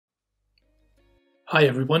Hi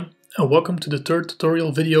everyone, and welcome to the third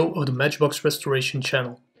tutorial video of the Matchbox Restoration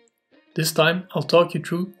channel. This time I'll talk you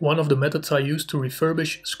through one of the methods I use to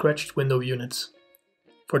refurbish scratched window units.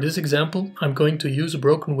 For this example I'm going to use a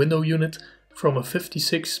broken window unit from a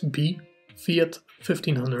 56B Fiat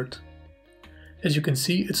 1500. As you can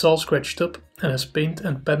see, it's all scratched up and has paint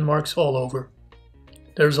and pen marks all over.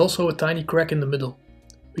 There's also a tiny crack in the middle.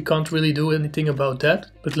 We can't really do anything about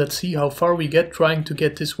that, but let's see how far we get trying to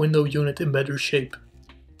get this window unit in better shape.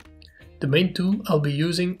 The main tool I'll be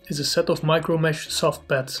using is a set of micro mesh soft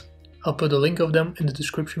pads. I'll put a link of them in the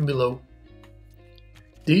description below.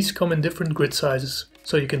 These come in different grit sizes,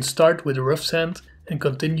 so you can start with a rough sand and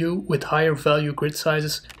continue with higher value grit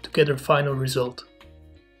sizes to get a final result.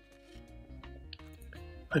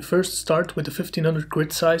 I first start with the 1500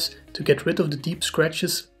 grit size to get rid of the deep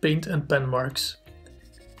scratches, paint and pen marks.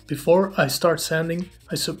 Before I start sanding,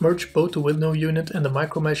 I submerge both the window unit and the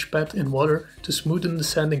micromesh pad in water to smoothen the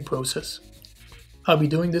sanding process. I'll be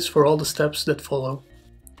doing this for all the steps that follow.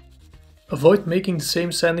 Avoid making the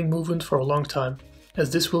same sanding movement for a long time,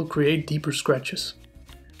 as this will create deeper scratches.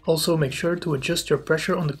 Also make sure to adjust your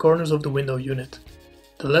pressure on the corners of the window unit.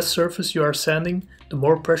 The less surface you are sanding, the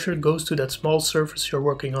more pressure goes to that small surface you're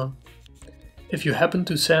working on. If you happen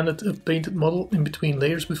to sanded a painted model in between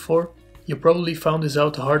layers before, you probably found this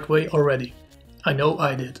out the hard way already. I know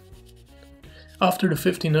I did. After the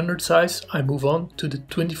 1500 size, I move on to the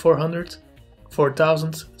 2400,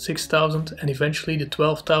 4000, 6000 and eventually the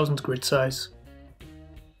 12,000 grit size.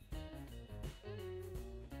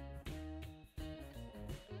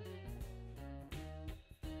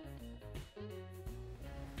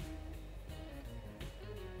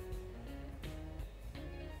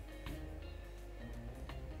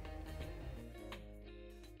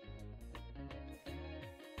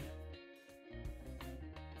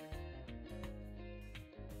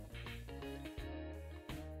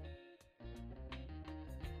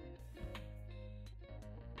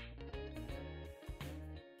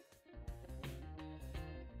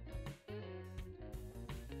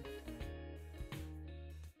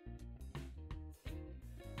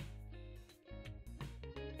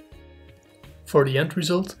 For the end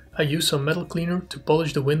result, I use some metal cleaner to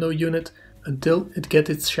polish the window unit until it gets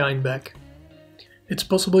its shine back. It's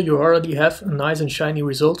possible you already have a nice and shiny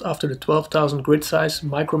result after the 12,000 grit size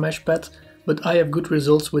micro mesh pad, but I have good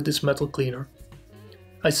results with this metal cleaner.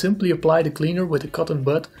 I simply apply the cleaner with a cotton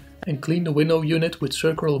bud and clean the window unit with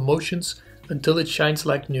circular motions until it shines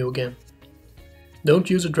like new again. Don't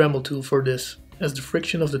use a Dremel tool for this, as the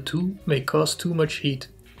friction of the tool may cause too much heat,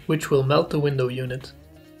 which will melt the window unit.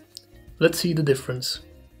 Let's see the difference.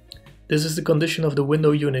 This is the condition of the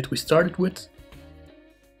window unit we started with.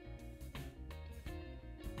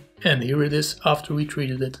 And here it is after we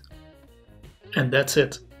treated it. And that's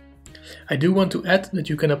it. I do want to add that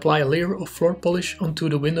you can apply a layer of floor polish onto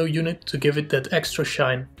the window unit to give it that extra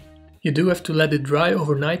shine. You do have to let it dry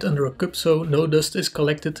overnight under a cup so no dust is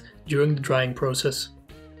collected during the drying process.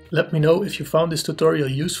 Let me know if you found this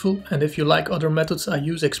tutorial useful and if you like other methods I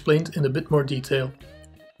use explained in a bit more detail.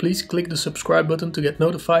 Please click the subscribe button to get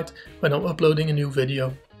notified when I'm uploading a new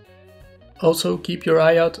video. Also keep your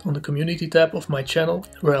eye out on the community tab of my channel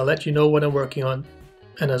where I'll let you know what I'm working on.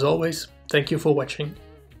 And as always, thank you for watching.